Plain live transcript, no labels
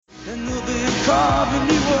carving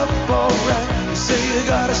you up alright. You say you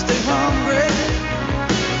gotta stay hungry.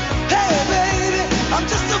 Hey baby, I'm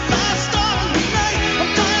just a fast star tonight.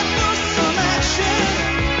 I'm dying for some action.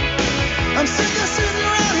 I'm sick of sitting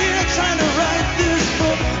around here trying to write this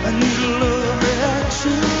book. I need a love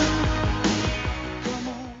reaction.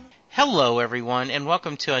 Hello, everyone, and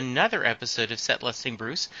welcome to another episode of Set Listing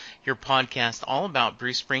Bruce, your podcast all about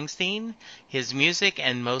Bruce Springsteen, his music,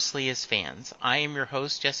 and mostly his fans. I am your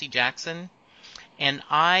host, Jesse Jackson, and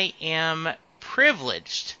I am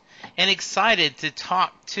privileged and excited to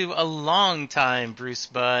talk to a longtime Bruce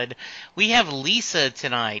bud. We have Lisa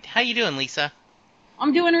tonight. How you doing, Lisa?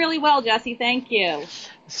 I'm doing really well, Jesse. Thank you.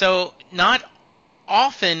 So, not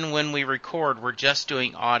often when we record, we're just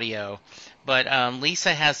doing audio. But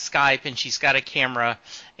Lisa has Skype, and she's got a camera,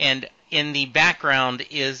 and in the background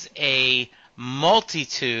is a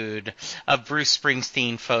multitude of Bruce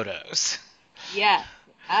Springsteen photos. Yes,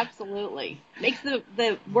 absolutely. Makes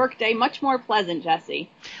the workday much more pleasant, Jesse.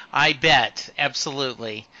 I bet,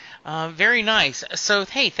 absolutely. Very nice. So,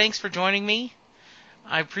 hey, thanks for joining me.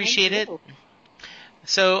 I appreciate it.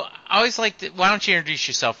 So, I always like to, why don't you introduce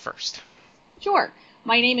yourself first? Sure.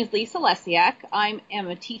 My name is Lisa Lesiak. I am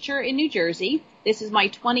a teacher in New Jersey. This is my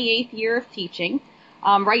 28th year of teaching.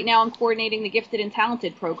 Right now I'm coordinating the Gifted and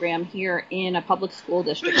Talented program here in a public school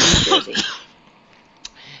district in New Jersey.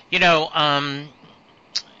 You know,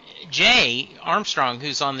 Jay Armstrong,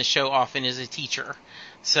 who's on the show often, is a teacher.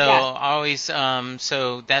 So always,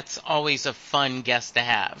 so that's always a fun guest to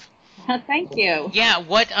have. Thank you. Yeah,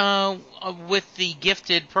 what with the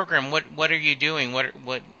Gifted program, what are you doing?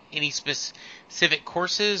 What any specific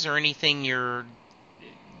courses or anything you're,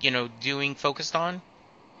 doing focused on?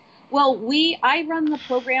 Well, I run the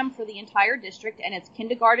program for the entire district, and it's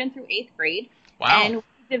kindergarten through 8th grade. Wow. And we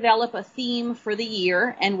develop a theme for the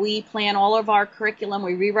year, and we plan all of our curriculum.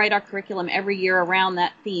 We rewrite our curriculum every year around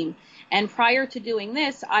that theme. And prior to doing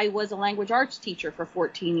this, I was a language arts teacher for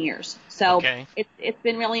 14 years. So it's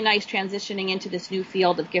been really nice transitioning into this new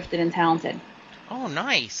field of gifted and talented. Oh,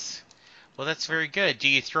 nice. Well, that's very good. Do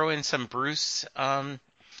you throw in some Bruce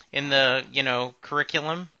in the,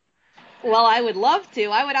 curriculum? Well, I would love to.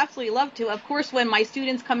 I would absolutely love to. Of course, when my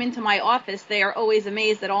students come into my office, they are always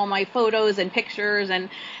amazed at all my photos and pictures and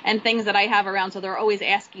things that I have around. So they're always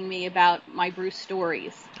asking me about my Bruce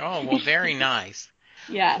stories. Oh, well, very nice.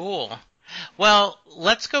 Yeah. Cool. Well,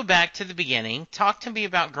 let's go back to the beginning. Talk to me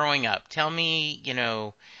about growing up. Tell me,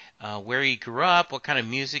 where you grew up, what kind of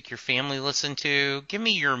music your family listened to. Give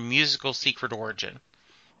me your musical secret origin.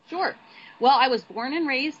 Sure. Well, I was born and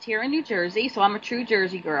raised here in New Jersey, so I'm a true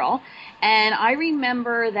Jersey girl. And I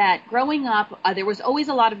remember that growing up, there was always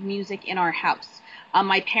a lot of music in our house.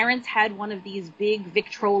 My parents had one of these big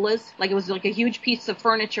Victrolas, like it was like a huge piece of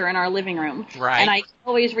furniture in our living room. Right. And I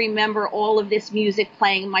always remember all of this music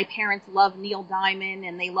playing. My parents loved Neil Diamond,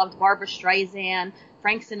 and they loved Barbra Streisand,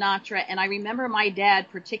 Frank Sinatra, and I remember my dad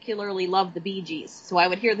particularly loved the Bee Gees, so I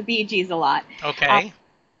would hear the Bee Gees a lot. Okay.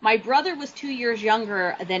 My brother was 2 years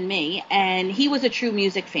younger than me, and he was a true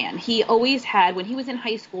music fan. He always had, when he was in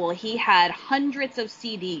high school, he had hundreds of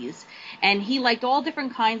CDs, and he liked all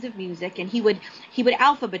different kinds of music, and he would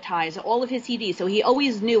alphabetize all of his CDs, so he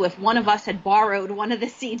always knew if one of us had borrowed one of the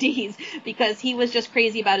CDs, because he was just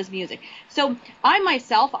crazy about his music. So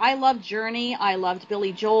I loved Journey, I loved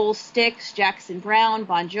Billy Joel, Styx, Jackson Browne,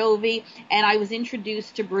 Bon Jovi, and I was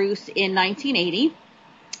introduced to Bruce in 1980.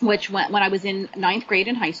 Which when I was in 9th grade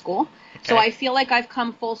in high school. Okay. So I feel like I've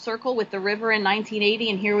come full circle with the River in 1980,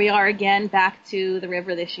 and here we are again back to the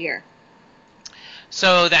River this year.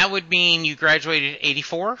 So that would mean you graduated in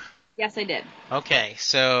 84? Yes, I did. Okay,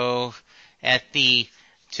 so at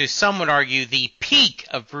to some would argue, the peak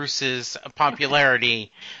of Bruce's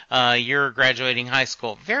popularity, you're graduating high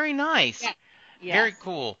school. Very nice. Yeah. Yes. Very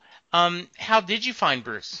cool. How did you find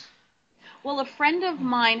Bruce? Well, a friend of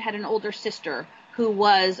mine had an older sister who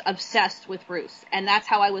was obsessed with Bruce, and that's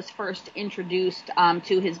how I was first introduced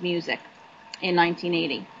to his music in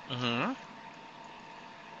 1980. Mm-hmm.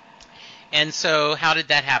 And so how did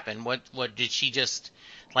that happen? What did she just,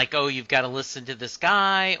 like, oh, you've got to listen to this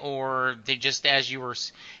guy, or they just, as you were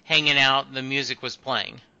hanging out, the music was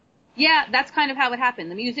playing? Yeah, that's kind of how it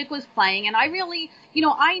happened. The music was playing, and I really,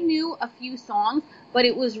 I knew a few songs, but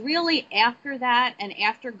it was really after that and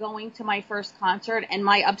after going to my first concert, and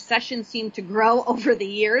my obsession seemed to grow over the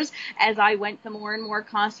years as I went to more and more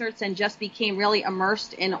concerts and just became really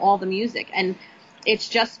immersed in all the music. And it's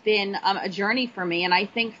just been a journey for me. And I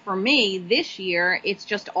think for me this year, it's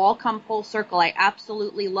just all come full circle. I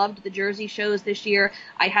absolutely loved the Jersey shows this year.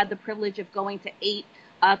 I had the privilege of going to 8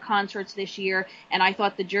 concerts this year, and I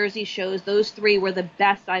thought the Jersey shows, those three were the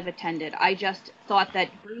best I've attended. I just thought that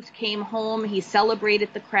Bruce came home, he celebrated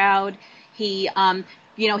the crowd, he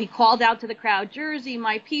he called out to the crowd, Jersey,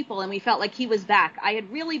 my people, and we felt like he was back. I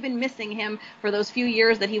had really been missing him for those few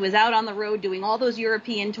years that he was out on the road doing all those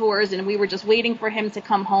European tours, and we were just waiting for him to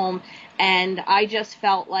come home. And I just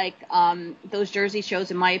felt like those Jersey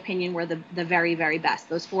shows, in my opinion, were the very, very best.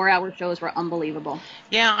 Those 4-hour shows were unbelievable.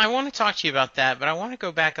 Yeah, I want to talk to you about that, but I want to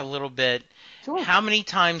go back a little bit. Sure. How many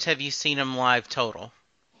times have you seen him live total?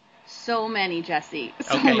 So many, Jesse.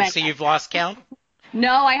 Okay, many. so you've lost count?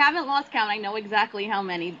 No, I haven't lost count. I know exactly how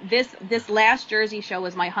many. This last Jersey show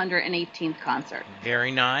was my 118th concert.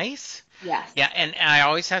 Very nice. Yes. Yeah, and I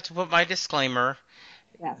always have to put my disclaimer.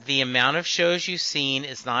 Yes. The amount of shows you've seen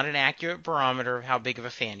is not an accurate barometer of how big of a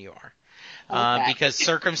fan you are. Okay. Because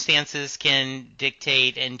circumstances can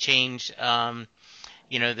dictate and change, the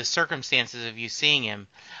circumstances of you seeing him.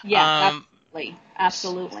 Yeah, absolutely.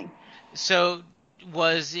 Absolutely. So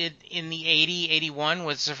was it in the 81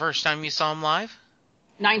 was the first time you saw him live?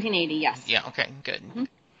 1980, yes. Yeah, okay, good. Mm-hmm.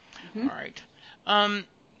 Mm-hmm. All right.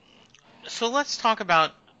 So let's talk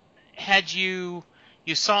about, you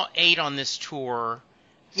saw 8 on this tour.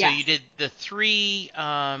 So Yes. you did the 3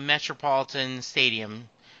 Metropolitan Stadium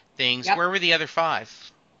things. Yep. Where were the other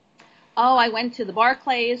 5? Oh, I went to the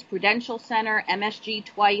Barclays, Prudential Center, MSG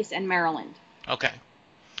twice, and Maryland. Okay.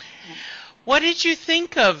 What did you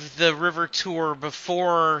think of the River Tour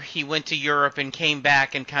before he went to Europe and came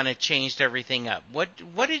back and kind of changed everything up? What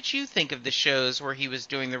did you think of the shows where he was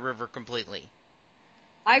doing the River completely?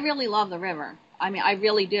 I really love the River. I mean, I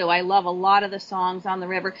really do. I love a lot of the songs on the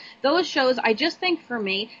River. Those shows, I just think for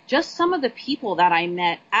me, just some of the people that I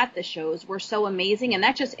met at the shows were so amazing, and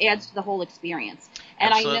that just adds to the whole experience.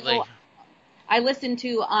 And Absolutely. I know I listened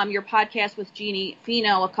to your podcast with Jeannie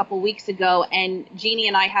Fino a couple weeks ago, and Jeannie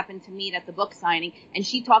and I happened to meet at the book signing, and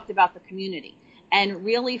she talked about the community. And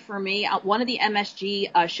really, for me, one of the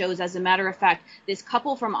MSG shows, as a matter of fact, this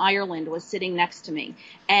couple from Ireland was sitting next to me,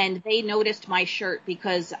 and they noticed my shirt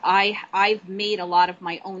because I've made a lot of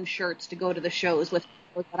my own shirts to go to the shows with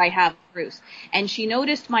that I have with Bruce. And she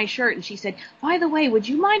noticed my shirt, and she said, by the way, would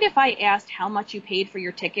you mind if I asked how much you paid for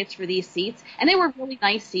your tickets for these seats? And they were really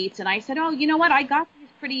nice seats. And I said, oh, you know what? I got these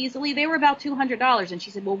pretty easily. They were about $200. And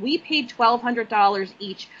she said, well, we paid $1,200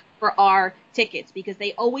 each for our tickets because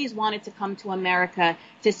they always wanted to come to America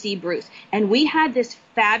to see Bruce. And we had this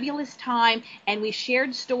fabulous time, and we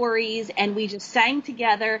shared stories, and we just sang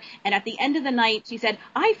together. And at the end of the night, she said,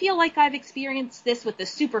 I feel like I've experienced this with the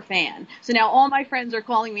super fan. So now all my friends are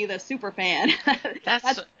calling me the super fan.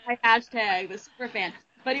 That's my hashtag, the super fan.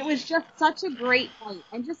 But it was just such a great night,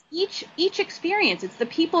 and just each experience. It's the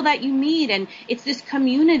people that you meet, and it's this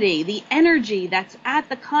community, the energy that's at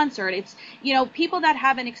the concert. It's, people that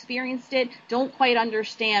haven't experienced it don't quite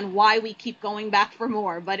understand why we keep going back for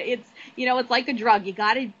more. But it's, it's like a drug. You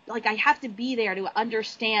gotta, I have to be there to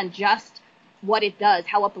understand just what it does,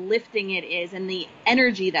 how uplifting it is, and the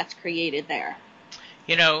energy that's created there.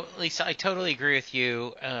 Lisa, I totally agree with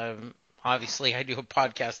you. Obviously, I do a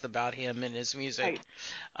podcast about him and his music.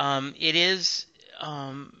 Right. It is,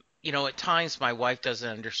 at times my wife doesn't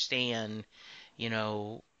understand,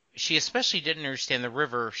 she especially didn't understand the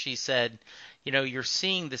River. She said, you're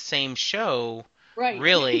seeing the same show, right.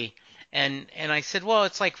 Really. And I said, well,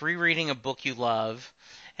 it's like rereading a book you love.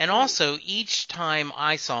 And also, each time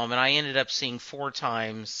I saw him, and I ended up seeing 4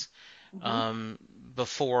 times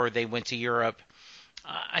before they went to Europe,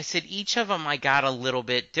 I said each of them I got a little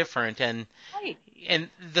bit different, and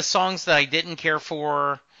the songs that I didn't care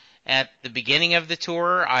for at the beginning of the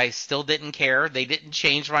tour, I still didn't care. They didn't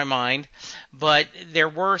change my mind, but there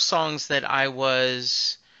were songs that I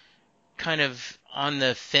was kind of on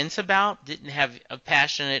the fence about, didn't have a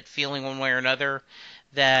passionate feeling one way or another,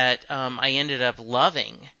 that I ended up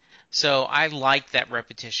loving. So I liked that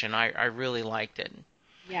repetition. I really liked it.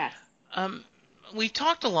 Yes. We've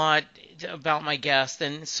talked a lot about my guest,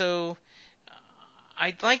 and so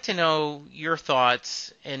I'd like to know your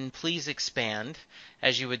thoughts, and please expand,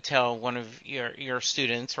 as you would tell one of your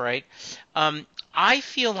students, right? I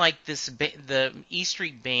feel like the E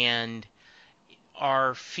Street Band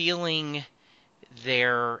are feeling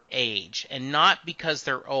their age, and not because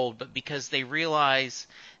they're old, but because they realize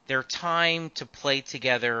their time to play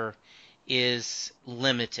together is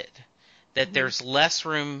limited. That there's less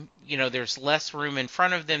room, there's less room in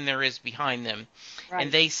front of them there is behind them. Right. And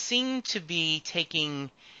they seem to be taking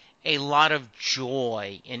a lot of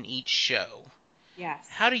joy in each show. Yes.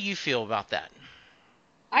 How do you feel about that?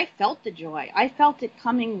 I felt the joy. I felt it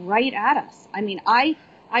coming right at us. I mean, I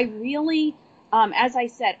really As I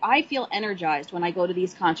said, I feel energized when I go to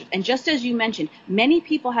these concerts. And just as you mentioned, many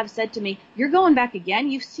people have said to me, "You're going back again?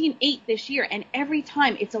 You've seen 8 this year." And every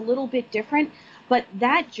time it's a little bit different. But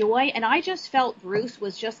that joy, and I just felt Bruce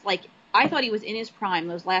was just like, I thought he was in his prime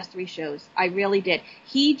those last 3 shows. I really did.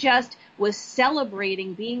 He just was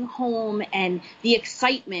celebrating being home and the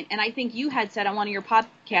excitement. And I think you had said on one of your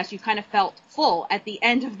podcasts you kind of felt full at the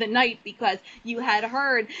end of the night because you had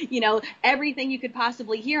heard, everything you could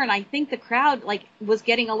possibly hear. And I think the crowd was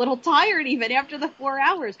getting a little tired even after the 4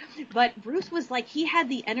 hours. But Bruce was he had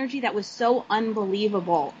the energy that was so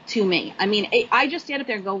unbelievable to me. I mean, I just stand up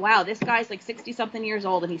there and go, wow, this guy's 60 something years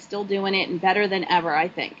old and he's still doing it and better than ever, I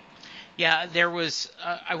think. Yeah, there was.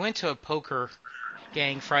 I went to a poker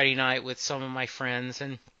gang Friday night with some of my friends,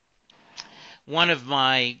 and one of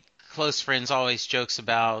my close friends always jokes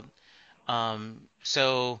about.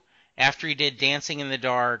 So after he did Dancing in the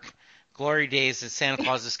Dark, Glory Days, and Santa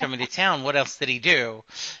Claus is Coming to Town, what else did he do?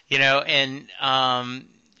 And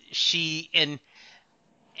she and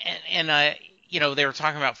I, they were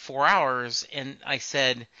talking about 4 hours, and I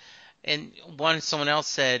said, and someone else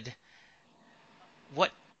said,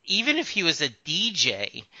 what? Even if he was a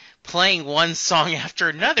DJ playing one song after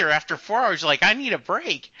another after 4 hours, I need a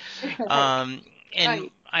break. And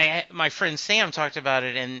my friend Sam talked about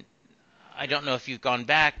it, and I don't know if you've gone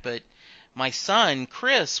back, but my son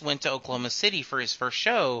Chris went to Oklahoma City for his first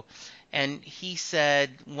show, and he said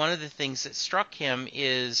one of the things that struck him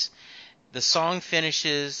is the song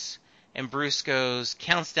finishes and Bruce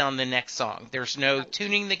counts down the next song. There's no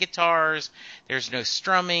tuning the guitars, there's no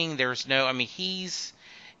strumming, as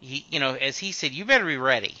he said, you better be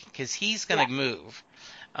ready because he's going to move.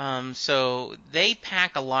 So they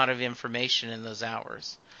pack a lot of information in those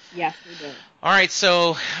hours. Yes, we do. All right,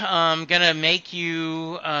 so I'm going to make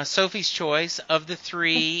you Sophie's choice. Of the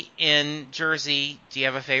 3 in Jersey, do you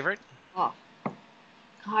have a favorite? Oh,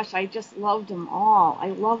 gosh, I just loved them all. I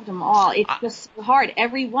loved them all. It's just hard.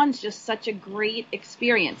 Everyone's just such a great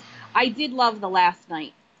experience. I did love the last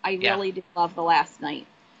night. I really did love the last night.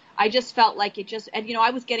 I just felt like and I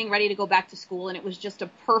was getting ready to go back to school, and it was just a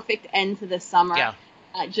perfect end to the summer. Yeah.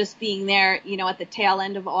 Just being there, at the tail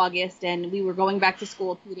end of August, and we were going back to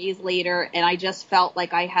school 2 days later, and I just felt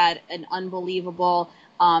like I had an unbelievable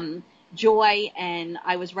joy, and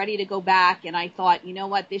I was ready to go back, and I thought, you know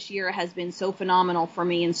what, this year has been so phenomenal for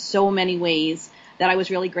me in so many ways that I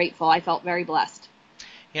was really grateful. I felt very blessed.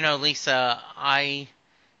 Lisa,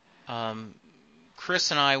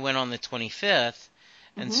 Chris and I went on the 25th,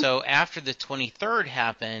 and so after the 23rd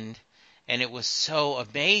happened, and it was so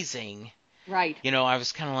amazing, right? I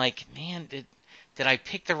was kind of like, man, did I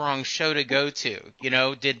pick the wrong show to go to?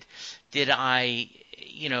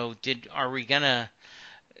 Are we gonna,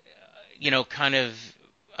 kind of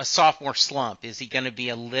a sophomore slump? Is he going to be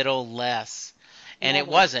a little less? And it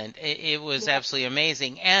wasn't. It was absolutely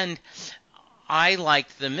amazing, and I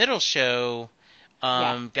liked the middle show.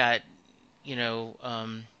 Got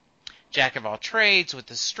Jack of All Trades with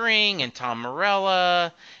the string, and Tom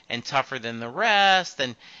Morello, and Tougher Than the Rest,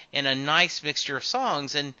 and a nice mixture of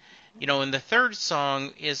songs. And, and the third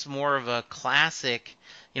song is more of a classic,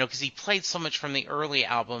 because he played so much from the early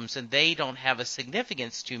albums, and they don't have a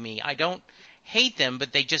significance to me. I don't hate them,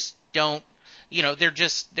 but they just don't,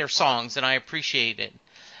 they're songs, and I appreciate it.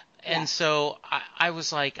 And so I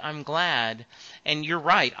was like, I'm glad. And you're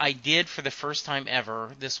right. I did, for the first time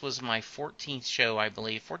ever, this was my 14th show, I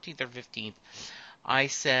believe, 14th or 15th. I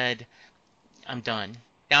said, I'm done.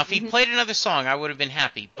 Now, if he played another song, I would have been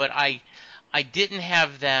happy. But I didn't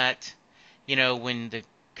have that, when the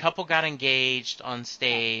couple got engaged on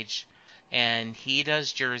stage and he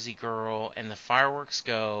does Jersey Girl and the fireworks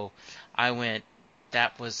go, I went,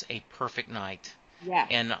 that was a perfect night. Yeah,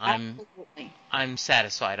 and I'm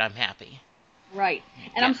satisfied. I'm happy. Right.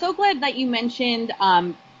 And I'm so glad that you mentioned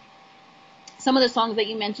some of the songs that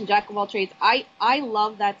you mentioned, Jack of All Trades. I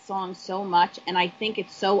love that song so much, and I think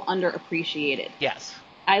it's so underappreciated. Yes.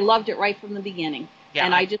 I loved it right from the beginning. Yeah,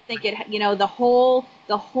 and I just think it, the whole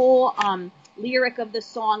lyric of the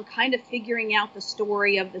song, kind of figuring out the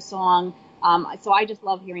story of the song. So I just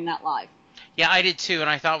love hearing that live. Yeah, I did too, and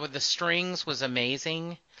I thought with the strings was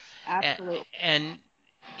amazing. Absolutely. And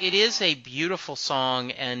it is a beautiful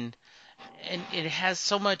song, and it has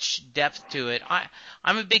so much depth to it.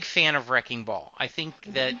 I'm a big fan of Wrecking Ball. I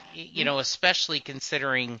think that, especially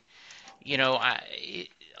considering, a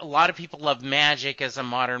lot of people love Magic as a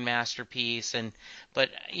modern masterpiece,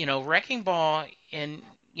 but Wrecking Ball, and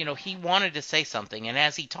he wanted to say something, and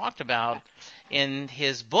as he talked about in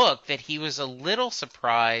his book, that he was a little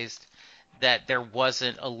surprised that there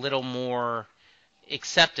wasn't a little more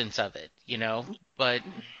acceptance of it, but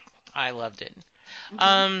I loved it. Hmm.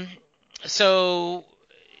 Um, so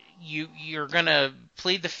you're gonna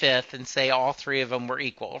plead the fifth and say all three of them were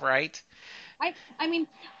equal, right? I mean,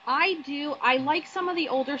 I do. I like some of the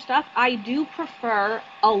older stuff. I do prefer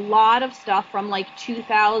a lot of stuff from like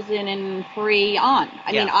 2003 on.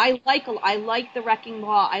 I mean, Yeah, I like the Wrecking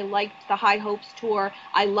Ball. I liked the High Hopes tour.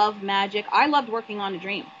 I love Magic. I loved Working on a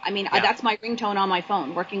Dream. I mean, yeah. that's my ringtone on my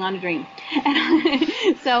phone, Working on a Dream.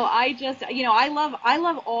 And so I just, I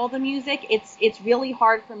love all the music. It's really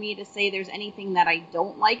hard for me to say there's anything that I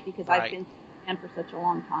don't like because I've Right. been a fan for such a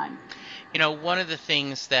long time. One of the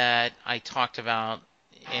things that I talked about,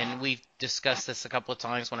 and we've discussed this a couple of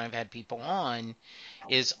times when I've had people on,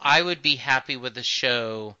 is I would be happy with a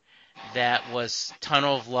show that was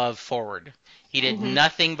Tunnel of Love forward. He did Hmm.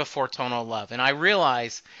 nothing before Tunnel of Love. And I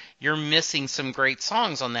realize you're missing some great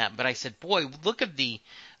songs on that, but I said, boy, look at the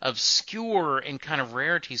obscure and kind of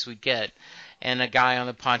rarities we get. And a guy on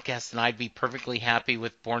the podcast, and I'd be perfectly happy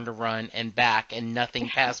with Born to Run and Back and nothing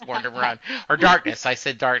past Born to Run. Or Darkness. I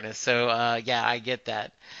said Darkness. So, yeah, I get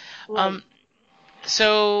that. Right. Um,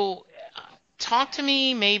 so, talk to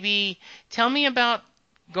me, maybe tell me about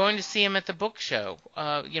going to see him at the book show,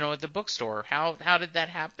 at the bookstore. How did that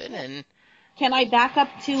happen? And Can I back up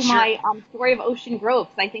to sure, my story of Ocean Grove?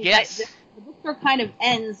 'Cause I think that yes, the bookstore kind of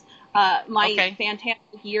ends my okay,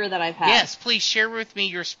 fantastic year that I've had. yes, please share with me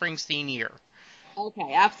your Springsteen year.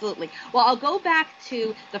 Okay, absolutely. Well, I'll go back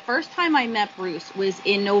to the first time I met Bruce was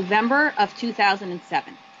in November of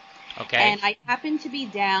 2007. Okay, And I happened to be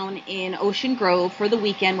down in Ocean Grove for the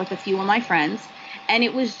weekend with a few of my friends. And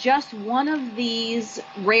it was just one of these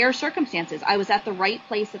rare circumstances. I was at the right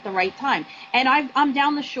place at the right time. And I'm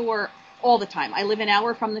down the shore all the time. I live an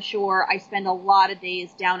hour from the shore. I spend a lot of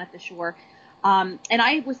days down at the shore. And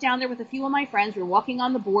I was down there with a few of my friends. We were walking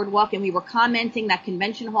on the boardwalk and we were commenting that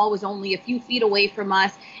Convention Hall was only a few feet away from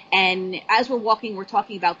us. And as we're walking, we're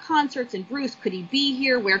talking about concerts and Bruce, could he be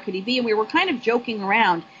here? Where could he be? And we were kind of joking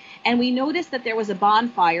around. And we noticed that there was a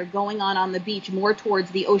bonfire going on the beach more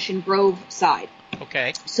towards the Ocean Grove side.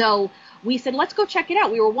 okay, So we said, let's go check it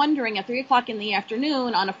out. We were wondering at 3 o'clock in the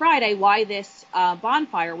afternoon on a Friday why this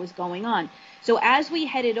bonfire was going on. So as we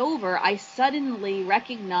headed over, I suddenly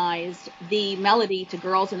recognized the melody to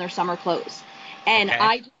Girls in Their Summer Clothes. And okay.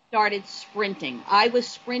 I just started sprinting. I was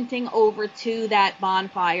sprinting over to that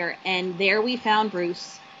bonfire, and there we found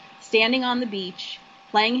Bruce standing on the beach,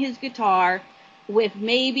 playing his guitar, with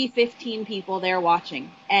maybe 15 people there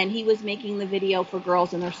watching. And he was making the video for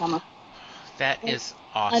Girls in Their Summer. That is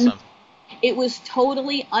Un- awesome. it was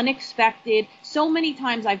totally unexpected. So many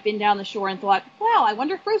times I've been down the shore and thought, wow, I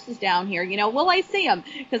wonder if Bruce is down here. Will I see him?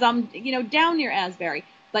 Because I'm, down near Asbury.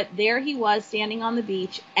 But there he was standing on the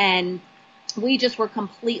beach, and we just were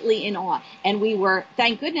completely in awe. And we were,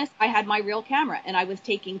 thank goodness, I had my real camera, and I was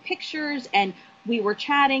taking pictures, and we were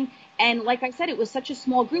chatting. And like I said, it was such a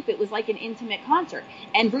small group. It was like an intimate concert.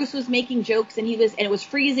 And Bruce was making jokes, and it was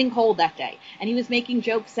freezing cold that day. And he was making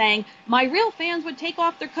jokes saying, my real fans would take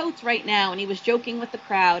off their coats right now. And he was joking with the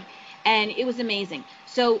crowd. And it was amazing.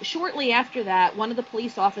 So shortly after that, one of the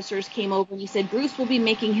police officers came over and he said Bruce will be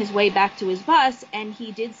making his way back to his bus, and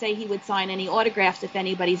he did say he would sign any autographs if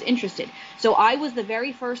anybody's interested. So I was the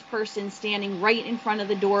very first person standing right in front of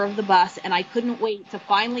the door of the bus, and I couldn't wait to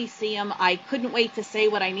finally see him. I couldn't wait to say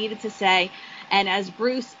what I needed to say. And as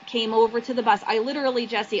Bruce came over to the bus, I literally,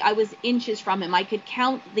 Jesse, I was inches from him. I could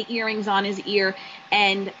count the earrings on his ear,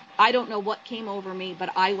 and I don't know what came over me, but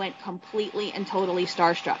I went completely and totally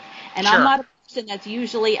starstruck. And I'm Sure. not a person that's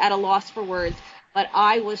usually at a loss for words, but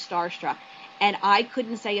I was starstruck. And I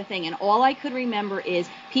couldn't say a thing. And all I could remember is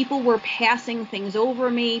people were passing things over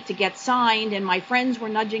me to get signed, and my friends were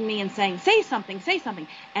nudging me and saying, say something, say something.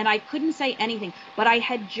 And I couldn't say anything. But I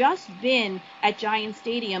had just been at Giant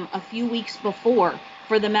Stadium a few weeks before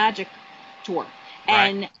for the Magic tour.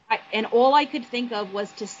 Right. And all I could think of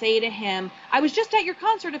was to say to him, I was just at your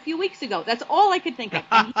concert a few weeks ago. That's all I could think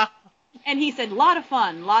of. And he said, lot of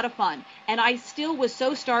fun, lot of fun. And I still was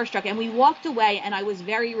so starstruck. And we walked away, and I was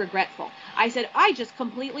very regretful. I said, I just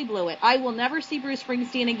completely blew it. I will never see Bruce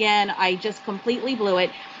Springsteen again. I just completely blew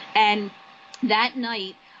it. And that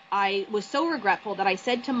night, I was so regretful that I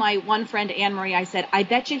said to my one friend, Anne Marie, I said, I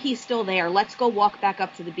bet you he's still there. Let's go walk back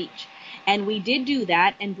up to the beach. And we did do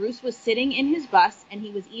that, and Bruce was sitting in his bus, and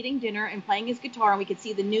he was eating dinner and playing his guitar, and we could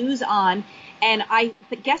see the news on. And I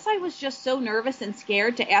guess I was just so nervous and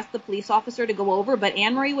scared to ask the police officer to go over, but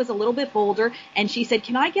Anne-Marie was a little bit bolder, and she said,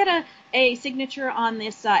 can I get a signature on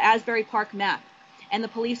this Asbury Park map? And the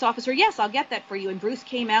police officer, yes, I'll get that for you. And Bruce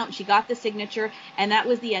came out, and she got the signature, and that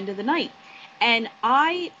was the end of the night. And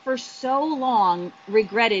I, for so long,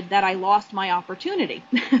 regretted that I lost my opportunity.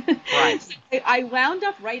 Right. I wound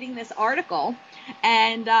up writing this article,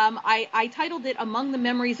 and I titled it "Among the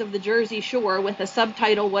Memories of the Jersey Shore" with a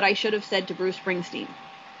subtitle, "What I Should Have Said to Bruce Springsteen."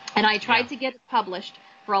 And I tried to get it published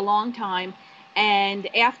for a long time.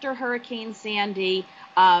 And after Hurricane Sandy,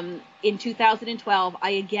 in 2012, I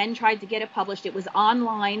again tried to get it published. It was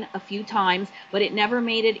online a few times, but it never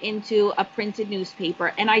made it into a printed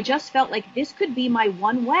newspaper. And I just felt like this could be my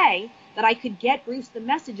one way that I could get Bruce the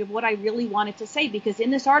message of what I really wanted to say. Because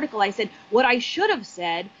in this article, I said, what I should have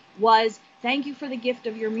said was, thank you for the gift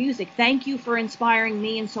of your music. Thank you for inspiring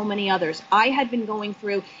me and so many others. I had been going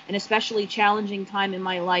through an especially challenging time in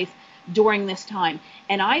my life during this time.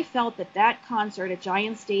 And I felt that that concert at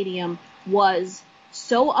Giant Stadium was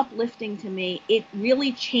so uplifting to me. It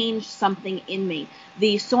really changed something in me.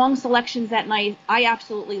 The song selections that night, I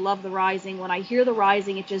absolutely love The Rising. When I hear The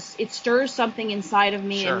Rising, it stirs something inside of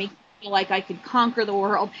me and makes me feel like I could conquer the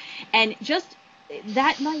world. And just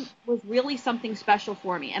that night was really something special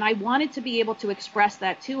for me. And I wanted to be able to express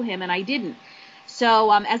that to him, and I didn't. So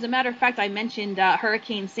as a matter of fact, I mentioned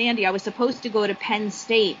Hurricane Sandy. I was supposed to go to Penn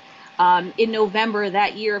State in November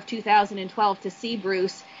that year of 2012 to see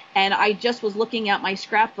Bruce. And I just was looking at my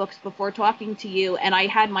scrapbooks before talking to you, and I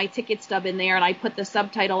had my ticket stub in there, and I put the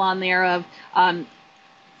subtitle on there of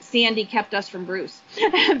Sandy kept us from Bruce,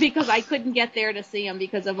 because I couldn't get there to see him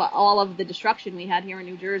because of all of the destruction we had here in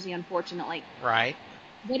New Jersey, unfortunately. Right.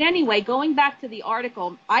 But anyway, going back to the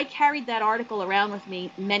article, I carried that article around with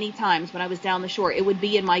me many times when I was down the shore. It would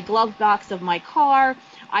be in my glove box of my car.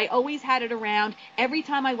 I always had it around. Every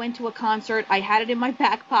time I went to a concert, I had it in my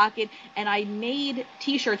back pocket, and I made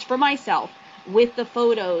T-shirts for myself with the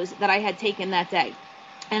photos that I had taken that day.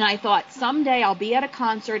 And I thought, someday I'll be at a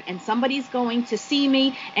concert and somebody's going to see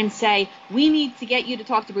me and say, we need to get you to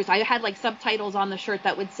talk to Bruce. I had like subtitles on the shirt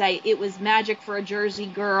that would say, it was magic for a Jersey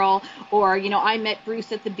girl, or, I met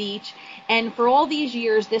Bruce at the beach. And for all these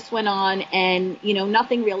years, this went on, and,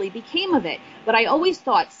 nothing really became of it. But I always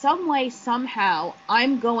thought, some way, somehow,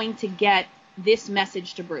 I'm going to get this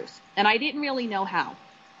message to Bruce. And I didn't really know how.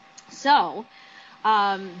 So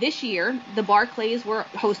this year, the Barclays were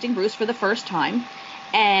hosting Bruce for the first time.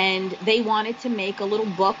 And they wanted to make a little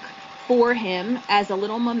book for him as a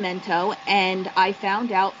little memento. And I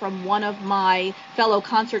found out from one of my fellow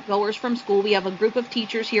concert goers from school. We have a group of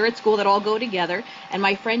teachers here at school that all go together. And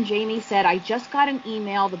my friend Jamie said, I just got an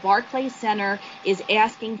email. The Barclays Center is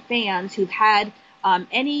asking fans who've had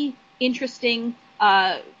any interesting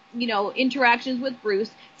interactions with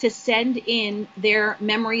Bruce to send in their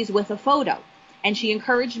memories with a photo. And she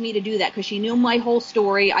encouraged me to do that because she knew my whole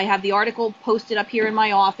story. I have the article posted up here in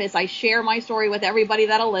my office. I share my story with everybody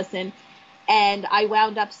that'll listen. And I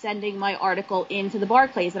wound up sending my article into the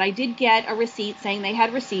Barclays. And I did get a receipt saying they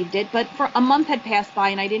had received it. But for a month had passed by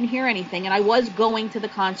and I didn't hear anything. And I was going to the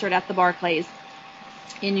concert at the Barclays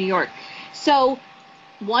in New York. So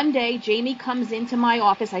one day, Jamie comes into my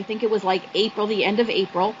office. I think it was like April, the end of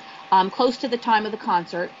April, close to the time of the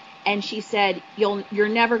concert. And she said, you're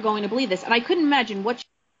never going to believe this. And I couldn't imagine what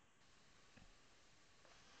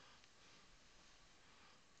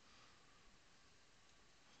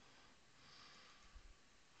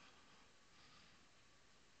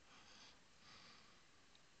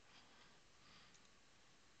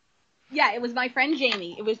Yeah, it was my friend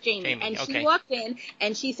Jamie. It was Jamie. And okay. She walked in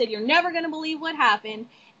and she said, you're never going to believe what happened.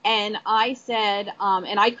 And I said,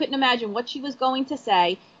 and I couldn't imagine what she was going to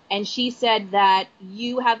say. And she said that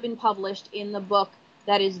you have been published in the book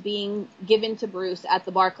that is being given to Bruce at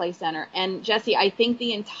the Barclay Center. And Jesse, I think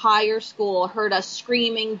the entire school heard us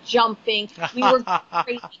screaming, jumping. We were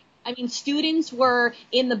crazy. I mean, students were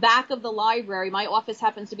in the back of the library. My office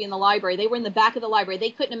happens to be in the library. They were in the back of the library.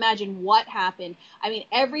 They couldn't imagine what happened. I mean,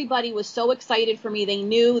 everybody was so excited for me. They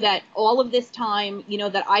knew that all of this time,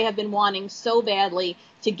 that I have been wanting so badly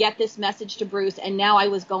to get this message to Bruce, and now I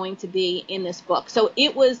was going to be in this book. So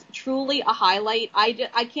it was truly a highlight. I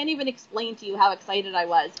can't even explain to you how excited I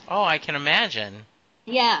was. Oh, I can imagine.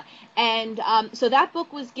 Yeah, and so that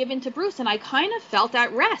book was given to Bruce, and I kind of felt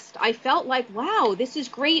at rest. I felt like, wow, this is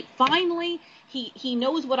great. Finally, he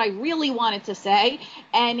knows what I really wanted to say,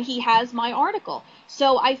 and he has my article.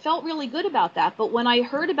 So I felt really good about that. But when I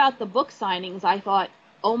heard about the book signings, I thought,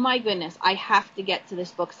 oh my goodness, I have to get to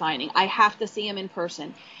this book signing. I have to see him in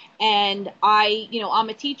person. And I'm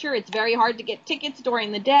a teacher. It's very hard to get tickets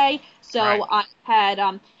during the day. So right.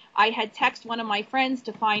 I had texted one of my friends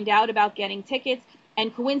to find out about getting tickets.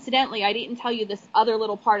 And coincidentally, I didn't tell you this other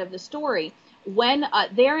little part of the story. when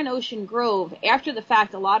there in Ocean Grove, after the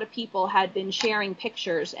fact, a lot of people had been sharing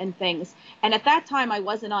pictures and things. And at that time, I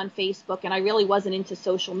wasn't on Facebook and I really wasn't into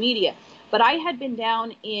social media. But I had been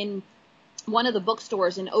down in one of the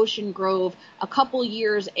bookstores in Ocean Grove a couple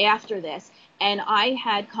years after this, and I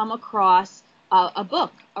had come across a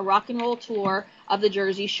book, A Rock and Roll Tour of the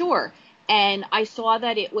Jersey Shore. And I saw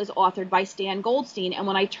that it was authored by Stan Goldstein. And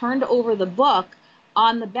when I turned over the book,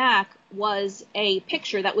 on the back was a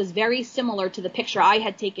picture that was very similar to the picture I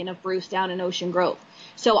had taken of Bruce down in Ocean Grove.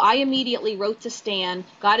 So I immediately wrote to Stan,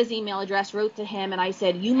 got his email address, wrote to him, and I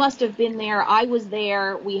said, you must have been there. I was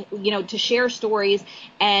there. We, to share stories.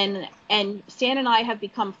 And Stan and I have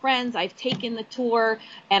become friends. I've taken the tour,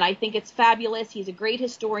 and I think it's fabulous. He's a great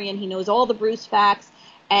historian. He knows all the Bruce facts.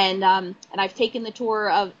 And I've taken the tour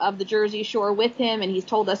of the Jersey Shore with him, and he's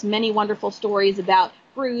told us many wonderful stories about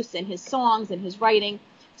Bruce and his songs and his writing.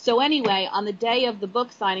 So anyway, on the day of the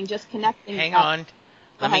book signing, just connecting. Hang on.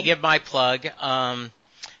 Let me give my plug.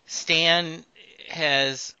 Stan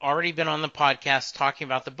has already been on the podcast talking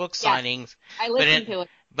about the book signings. I listened to it.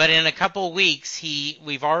 But in a couple of weeks,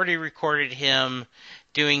 we've already recorded him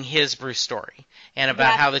doing his Bruce story and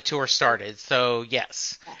about how the tour started. So,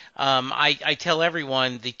 yes. I tell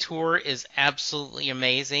everyone the tour is absolutely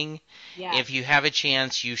amazing. Yeah. If you have a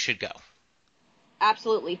chance, you should go.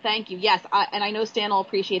 Absolutely. Thank you. Yes. And I know Stan will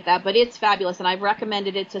appreciate that, but it's fabulous. And I've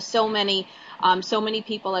recommended it to so many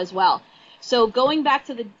people as well. So going back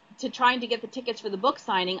to trying to get the tickets for the book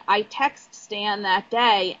signing, I text Stan that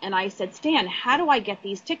day and I said, Stan, how do I get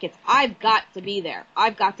these tickets? I've got to be there.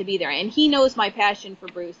 And he knows my passion for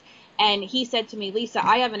Bruce. And he said to me, Lisa,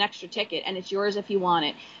 I have an extra ticket and it's yours if you want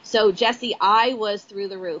it. So Jesse, I was through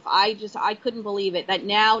the roof. I couldn't believe it that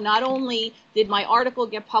now not only did my article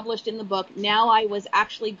get published in the book, now I was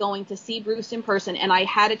actually going to see Bruce in person, and I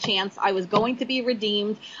had a chance. I was going to be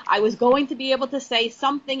redeemed. I was going to be able to say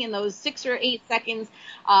something in those 6 or 8 seconds,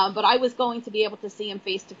 but I was going to be able to see him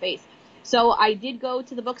face to face. So I did go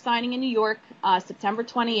to the book signing in New York, September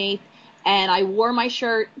 28th. And I wore my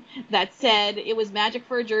shirt that said it was magic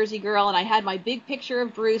for a Jersey girl, and I had my big picture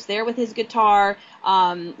of Bruce there with his guitar,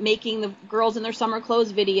 making the Girls in Their Summer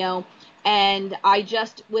Clothes video. And I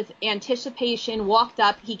just, with anticipation, walked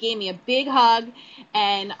up. He gave me a big hug,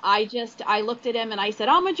 and I looked at him and I said,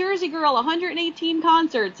 I'm a Jersey girl, 118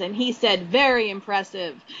 concerts. And he said, very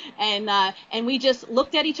impressive. And we just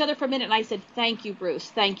looked at each other for a minute, and I said, thank you,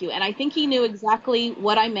 Bruce, thank you. And I think he knew exactly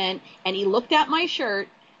what I meant, and he looked at my shirt,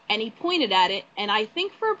 and he pointed at it, and I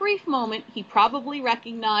think for a brief moment he probably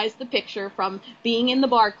recognized the picture from being in the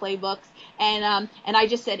Barclay books, and I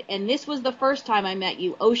just said, and this was the first time I met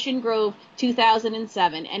you, Ocean Grove,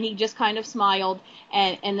 2007, and he just kind of smiled,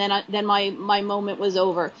 and then my moment was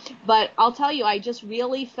over. But I'll tell you, I just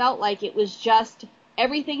really felt like it was just,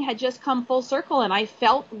 everything had just come full circle, and I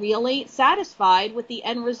felt really satisfied with the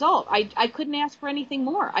end result. I couldn't ask for anything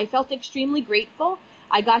more. I felt extremely grateful.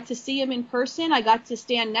 I got to see him in person. I got to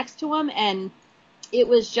stand next to him, and it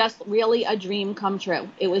was just really a dream come true.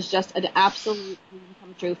 It was just an absolute dream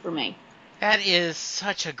come true for me. That is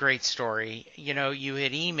such a great story. You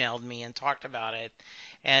had emailed me and talked about it.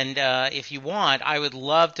 And if you want, I would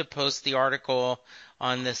love to post the article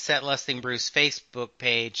on the Set Listing Bruce Facebook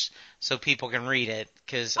page so people can read it,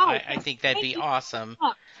 because I think that'd be awesome.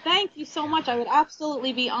 Thank you so much. I would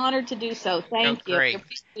absolutely be honored to do so. Thank you. Great. I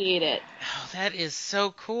appreciate it. Oh, that is so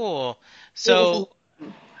cool. So,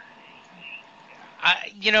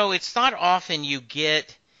 it's not often you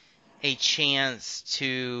get a chance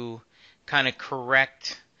to kind of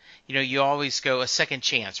correct. You always go a second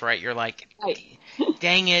chance, right? You're like,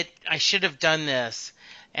 dang it, I should have done this.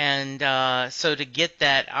 And so to get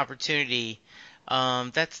that opportunity,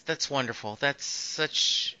 that's wonderful. That's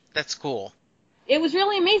cool. It was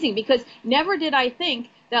really amazing, because never did I think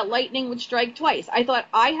that lightning would strike twice. I thought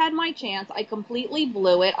I had my chance. I completely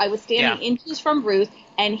blew it. I was standing inches from Bruce,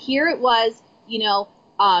 and here it was,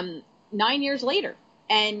 9 years later.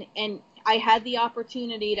 And I had the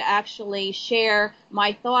opportunity to actually share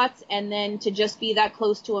my thoughts and then to just be that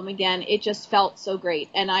close to him again. It just felt so great.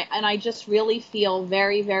 And I just really feel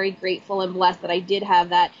very, very grateful and blessed that I did have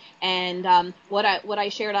that. And what I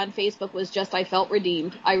shared on Facebook was just, I felt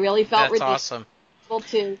redeemed. I really felt redeemed. That's awesome.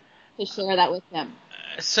 To share that with him.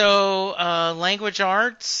 So, language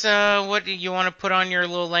arts, what do you want to put on your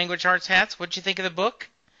little language arts hats? What'd you think of the book?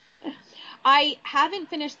 I haven't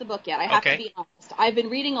finished the book yet. I have to be honest. I've been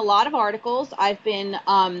reading a lot of articles. I've been,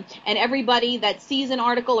 and everybody that sees an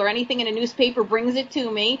article or anything in a newspaper brings it to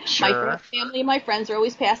me. Sure. My family and my friends are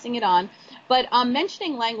always passing it on. But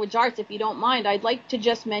mentioning language arts, if you don't mind, I'd like to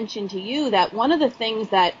just mention to you that one of the things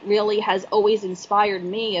that really has always inspired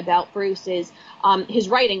me about Bruce is his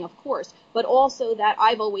writing, of course, but also that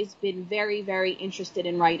I've always been very, very interested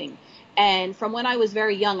in writing. And from when I was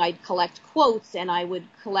very young, I'd collect quotes, and I would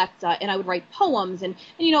collect and I would write poems. And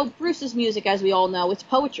you know, Bruce's music, as we all know, it's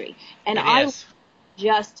poetry. And It I is.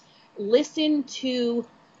 just listen to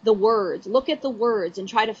the words, look at the words, and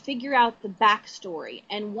try to figure out the backstory.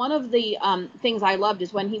 And one of the things I loved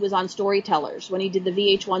is when he was on Storytellers, when he did the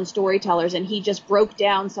VH1 Storytellers, and he just broke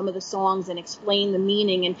down some of the songs and explained the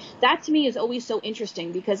meaning. And that to me is always so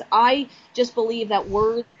interesting, because I just believe that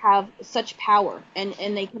words have such power,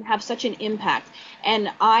 and they can have such an impact. And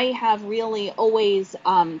I have really always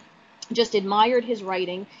just admired his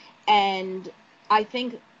writing, and I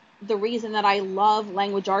think the reason that I love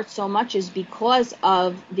language arts so much is because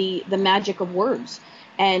of the magic of words.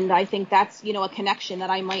 And I think that's, you know, a connection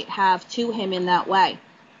that I might have to him in that way.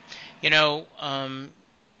 You know,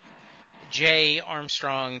 Jay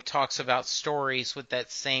Armstrong talks about stories with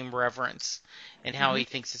that same reverence and how he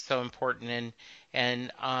thinks it's so important.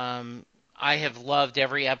 And I have loved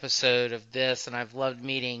every episode of this, and I've loved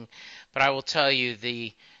meeting. But I will tell you,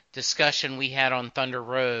 the discussion we had on Thunder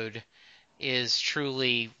Road is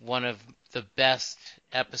truly one of the best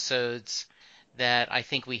episodes that I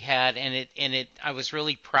think we had, and I was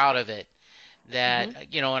really proud of it.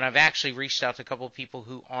 That you know, and I've actually reached out to a couple of people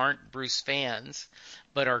who aren't Bruce fans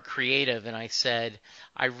but are creative, and I said,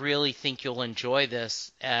 I really think you'll enjoy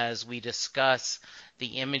this as we discuss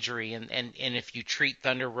the imagery, and if you treat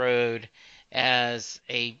Thunder Road as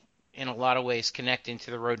in a lot of ways connecting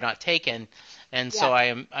to the Road Not Taken. And so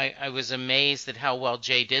I was amazed at how well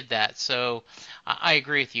Jay did that. So I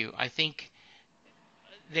agree with you. I think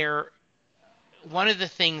one of the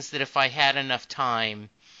things that if I had enough time,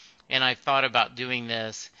 and I've thought about doing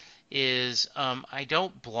this, is I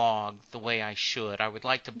don't blog the way I should. I would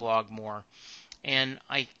like to blog more. And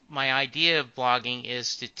my idea of blogging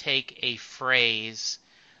is to take a phrase,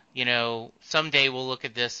 you know, someday we'll look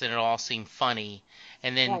at this and it'll all seem funny,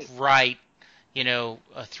 and then write, you know,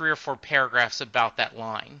 3 or 4 paragraphs about that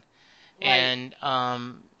line. And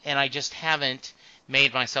I just haven't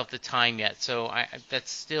made myself the time yet. So that's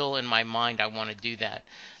still in my mind. I want to do that.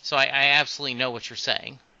 So I absolutely know what you're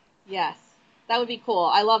saying. Yes, that would be cool.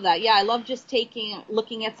 I love that. Yeah, I love just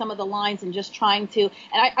looking at some of the lines and just trying to,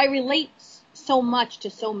 and I relate so much to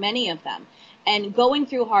so many of them. And going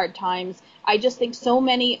through hard times, I just think so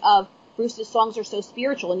many of Bruce's songs are so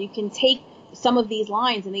spiritual, and you can take some of these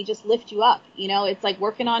lines and they just lift you up. You know, it's like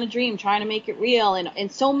working on a dream, trying to make it real,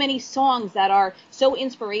 and so many songs that are so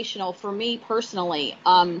inspirational for me personally,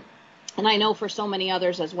 and I know for so many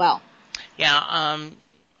others as well. Yeah,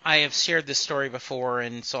 I have shared this story before,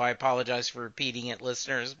 and so I apologize for repeating it,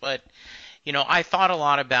 listeners, but you know, I thought a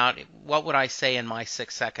lot about what would I say in my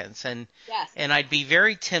 6 seconds, and I'd be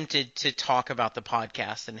very tempted to talk about the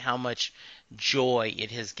podcast and how much joy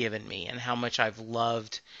it has given me and how much I've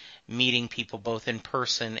loved meeting people both in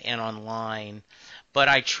person and online. But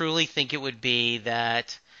I truly think it would be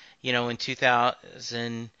that, you know, in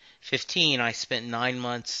 2015 I spent 9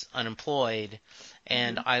 months unemployed,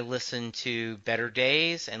 and I listened to Better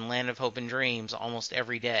Days and Land of Hope and Dreams almost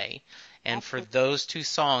every day. And for those 2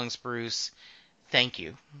 songs, Bruce, thank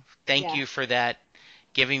you. Thank you for that,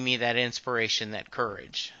 giving me that inspiration, that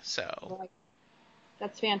courage. So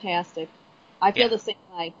that's fantastic. I feel the same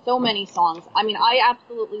way. So many songs. I mean, I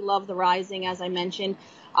absolutely love The Rising, as I mentioned.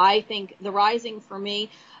 I think The Rising for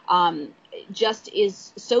me just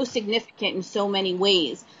is so significant in so many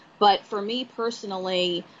ways. But for me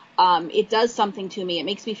personally, it does something to me. It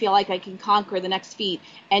makes me feel like I can conquer the next feat.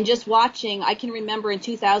 And just watching, I can remember in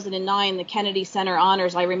 2009, the Kennedy Center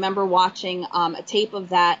Honors, I remember watching a tape of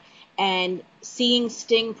that and seeing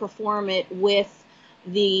Sting perform it with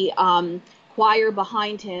the choir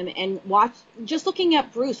behind him, and just looking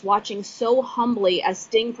at Bruce watching so humbly as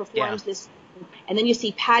Sting performs this, and then you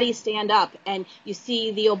see Patty stand up and you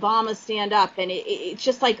see the Obamas stand up, and it's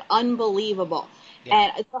just like unbelievable.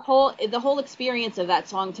 And the whole experience of that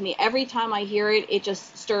song, to me, every time I hear it, it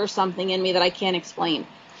just stirs something in me that I can't explain.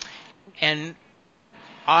 And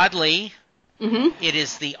oddly, it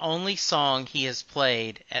is the only song he has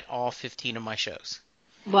played at all 15 of my shows.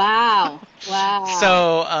 Wow.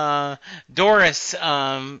 So Doris, who's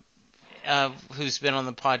been on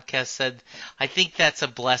the podcast, said, I think that's a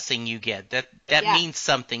blessing you get. That means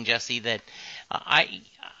something, Jesse, that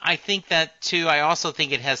I think that too. I also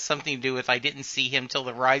think it has something to do with I didn't see him till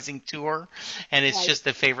the Rising tour, and it's just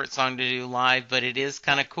a favorite song to do live, but it is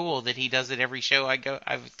kind of cool that he does it every show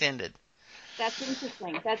I've attended. That's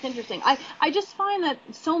interesting. That's interesting. I just find that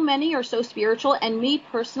so many are so spiritual, and me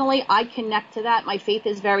personally, I connect to that. My faith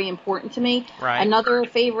is very important to me. Right. Another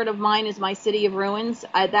favorite of mine is My City of Ruins.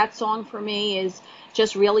 That song for me is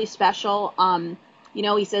just really special.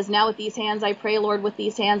 He says, "Now with these hands I pray, Lord, with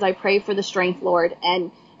these hands I pray for the strength, Lord."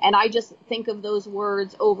 And I just think of those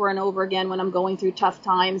words over and over again when I'm going through tough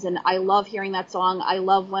times, and I love hearing that song. I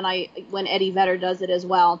love when Eddie Vedder does it as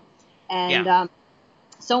well. And Yeah.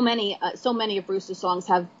 so many of Bruce's songs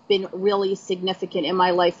have been really significant in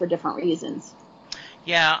my life for different reasons.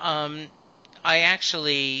 Yeah, I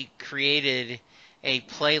actually created a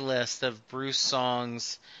playlist of Bruce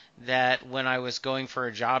songs that when I was going for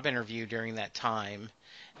a job interview during that time,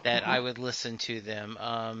 that Uh-huh. I would listen to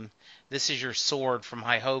them. This Is Your Sword from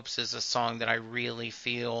High Hopes is a song that I really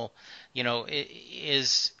feel,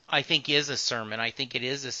 I think is a sermon. I think it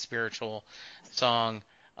is a spiritual song,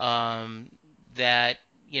 that,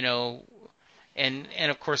 you know, and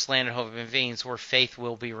of course Land of Hope and Veins, where faith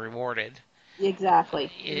will be rewarded.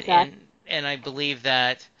 Exactly. Exactly. And I believe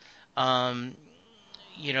that, um,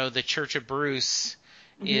 the Church of Bruce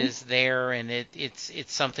Hmm. is there, and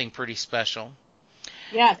it's something pretty special.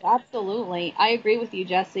 Yes, absolutely. I agree with you,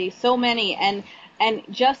 Jesse. So many, and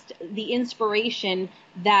just the inspiration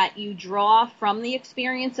that you draw from the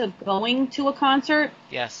experience of going to a concert.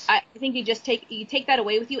 Yes. I think you take that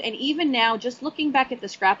away with you. And even now, just looking back at the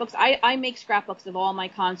scrapbooks, I make scrapbooks of all my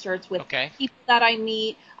concerts with Okay. people that I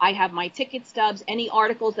meet. I have my ticket stubs, any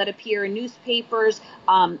articles that appear in newspapers.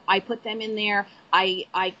 I put them in there.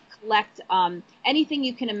 I collect anything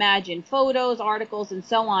you can imagine, photos, articles, and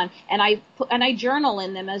so on. And I journal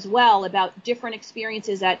in them as well about different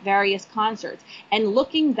experiences at various concerts. And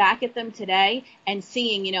looking back at them today and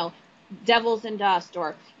seeing, Devils and Dust,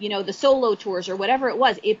 or the solo tours, or whatever it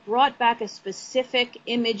was, it brought back a specific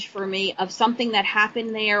image for me of something that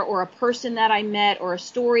happened there, or a person that I met, or a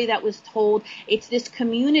story that was told. It's this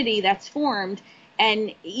community that's formed.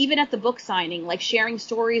 And even at the book signing, like sharing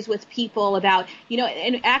stories with people about,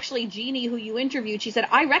 and actually Jeannie, who you interviewed, she said,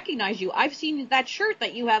 "I recognize you. I've seen that shirt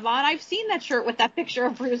that you have on. I've seen that shirt with that picture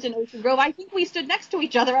of Bruce in Ocean Grove. I think we stood next to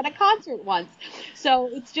each other at a concert once."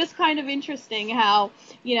 So it's just kind of interesting how,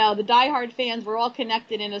 the diehard fans were all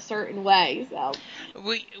connected in a certain way. So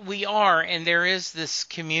We are, and there is this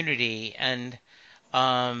community, and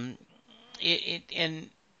um, it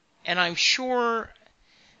and I'm sure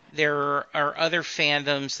there are other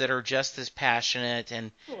fandoms that are just as passionate,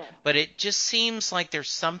 sure. but it just seems like there's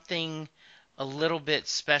something a little bit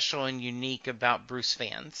special and unique about Bruce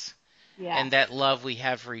fans, Yes. and that love we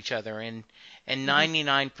have for each other, and Hmm.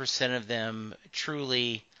 99% of them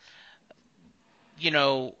truly, you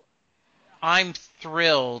know, I'm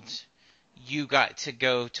thrilled you got to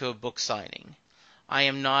go to a book signing. I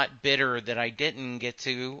am not bitter that I didn't get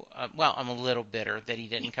to. Well, I'm a little bitter that he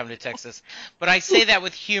didn't come to Texas, but I say that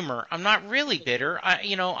with humor. I'm not really bitter.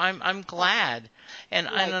 I'm glad,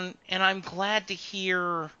 Right. and I'm glad to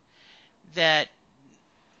hear that,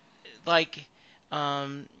 like,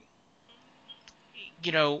 um,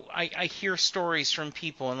 I hear stories from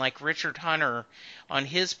people, and like Richard Hunter on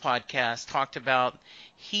his podcast talked about,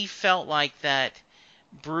 he felt like that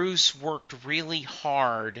Bruce worked really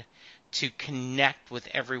hard to connect with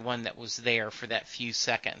everyone that was there for that few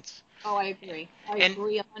seconds. Oh, I agree. I And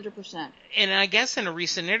agree 100%. and I guess in a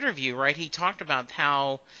recent interview, right, he talked about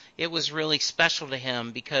how it was really special to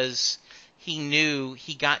him because he knew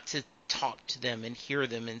he got to talk to them and hear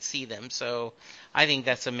them and see them. So I think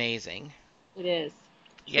that's amazing. It is.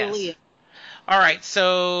 Truly Yes. is. All right.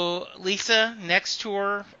 So Lisa, next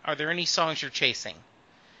tour, are there any songs you're chasing?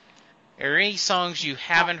 Are there any songs you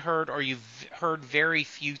haven't heard or you've heard very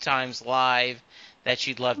few times live that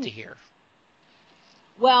you'd love to hear?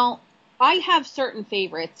 Well, I have certain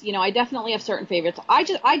favorites. I definitely have certain favorites. I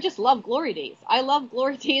just love Glory Days. I love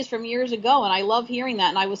Glory Days from years ago, and I love hearing that.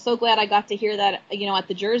 And I was so glad I got to hear that, at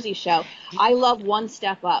the Jersey show. I love One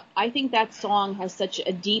Step Up. I think that song has such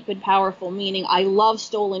a deep and powerful meaning. I love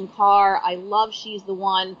Stolen Car. I love She's the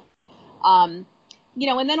One. Um,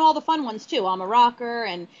 and then all the fun ones too. I'm a Rocker,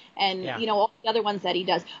 and Yeah. all the other ones that he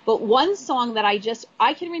does. But one song that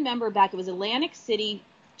I can remember back, it was Atlantic City,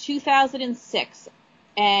 2006,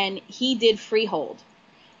 and he did Freehold,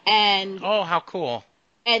 and Oh, how cool.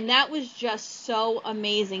 that was just so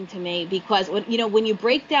amazing to me, because when you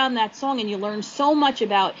break down that song and you learn so much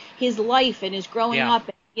about his life and his growing Yeah. up,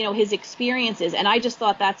 and, his experiences, and I just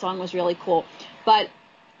thought that song was really cool. But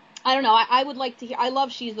I don't know. I would like to hear. I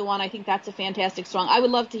love She's the One. I think that's a fantastic song. I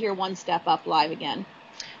would love to hear One Step Up live again.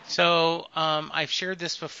 So I've shared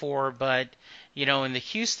this before, but in the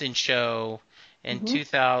Houston show in Hmm.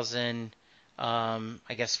 2000,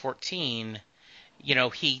 I guess 14,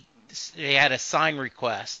 they had a sign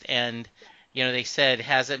request, and they said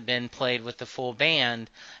hasn't been played with the full band,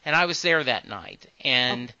 and I was there that night,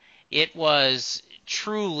 and it was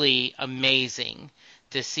truly amazing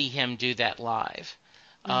to see him do that live.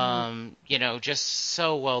 Just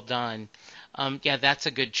so well done. That's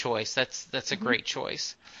a good choice. That's a great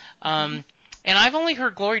choice. And I've only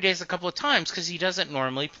heard Glory Days a couple of times because he doesn't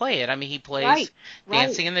normally play it. I mean, he plays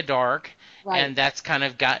Dancing in the Dark, and that's kind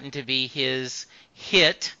of gotten to be his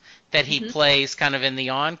hit that he plays kind of in the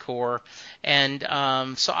encore. And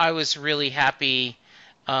so I was really happy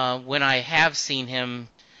when I have seen him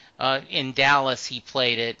in Dallas. He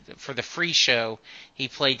played it for the free show. He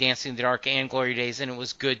played Dancing in the Dark and Glory Days, and it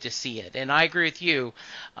was good to see it. And I agree with you.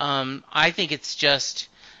 I think it's just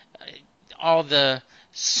all the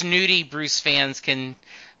snooty Bruce fans can,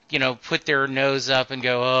 put their nose up and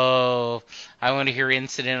go, oh, I want to hear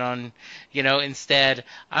Incident on, instead.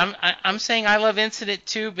 I'm saying I love Incident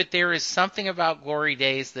too, but there is something about Glory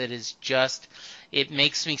Days that is just, it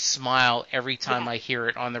makes me smile every time I hear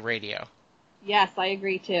it on the radio. Yes, I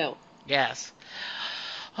agree too. Yes.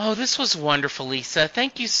 Oh, this was wonderful, Lisa.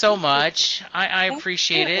 Thank you so much. I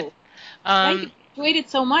appreciate it. Thank you. I enjoyed it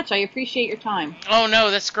so much. I appreciate your time. Oh,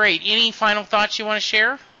 no, that's great. Any final thoughts you want to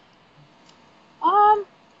share?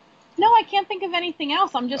 No, I can't think of anything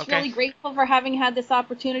else. I'm just really grateful for having had this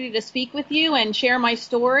opportunity to speak with you and share my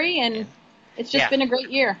story, and it's just been a great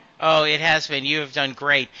year. Oh, it has been. You have done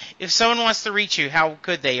great. If someone wants to reach you, how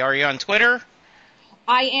could they? Are you on Twitter?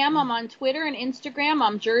 I am. I'm on Twitter and Instagram.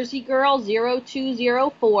 I'm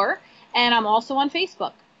JerseyGirl0204, and I'm also on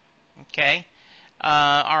Facebook. Okay.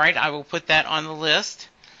 All right. I will put that on the list.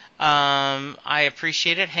 I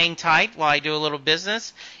appreciate it. Hang tight while I do a little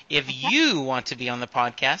business. If you want to be on the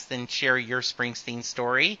podcast and share your Springsteen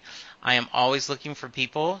story, I am always looking for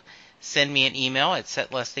people. Send me an email at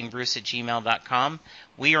setlistingbruce@gmail.com.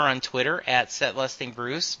 We are on Twitter at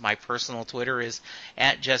setlistingbruce. My personal Twitter is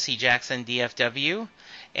at JesseJacksonDFW.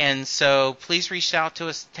 And so please reach out to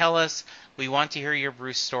us. Tell us we want to hear your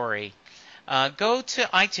Bruce story. Go to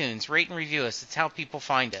iTunes, rate and review us. It's how people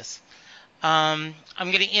find us. I'm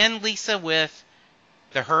going to end, Lisa, with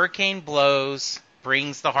the hurricane blows,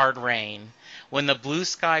 brings the hard rain. When the blue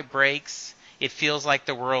sky breaks, it feels like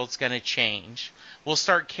the world's going to change. We'll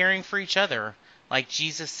start caring for each other like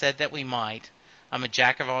Jesus said that we might. I'm a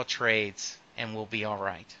jack of all trades, and we'll be all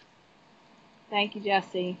right. Thank you,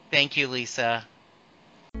 Jesse. Thank you, Lisa.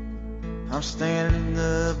 I'm standing in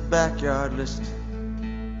the backyard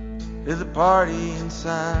listening to the party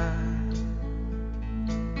inside.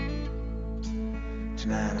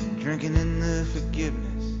 Tonight I'm drinking in the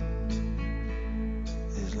forgiveness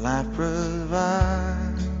this life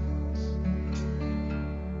provides.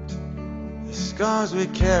 The scars we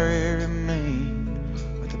carry remain,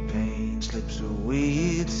 but the pain slips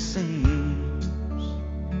away it seems.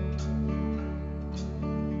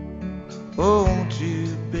 Oh, won't you,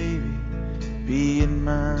 baby, be in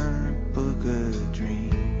my book of dreams?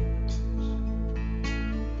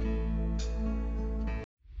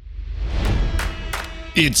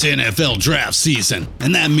 It's NFL draft season,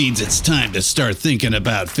 and that means it's time to start thinking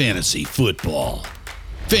about fantasy football.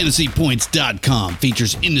 FantasyPoints.com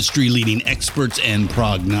features industry-leading experts and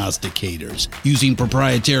prognosticators using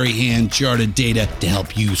proprietary hand-charted data to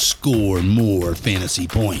help you score more fantasy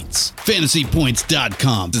points.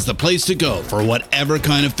 FantasyPoints.com is the place to go for whatever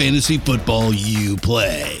kind of fantasy football you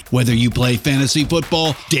play. Whether you play fantasy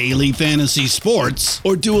football, daily fantasy sports,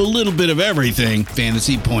 or do a little bit of everything,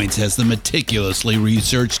 Fantasy Points has the meticulously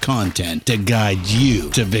researched content to guide you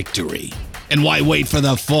to victory. And why wait for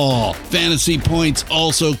the fall? Fantasy Points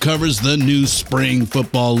also covers the new spring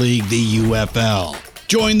football league, the UFL.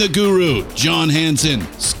 Join the guru, John Hansen,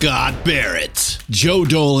 Scott Barrett, Joe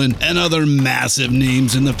Dolan, and other massive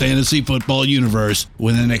names in the fantasy football universe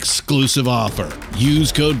with an exclusive offer.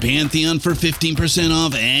 Use code Pantheon for 15%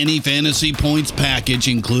 off any Fantasy Points package,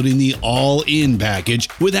 including the all-in package,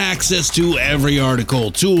 with access to every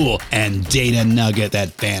article, tool, and data nugget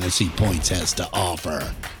that Fantasy Points has to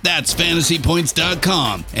offer. That's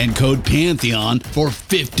FantasyPoints.com and code Pantheon for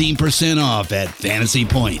 15% off at Fantasy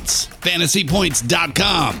Points.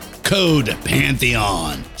 FantasyPoints.com, code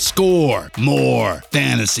Pantheon. Score more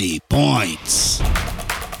fantasy points.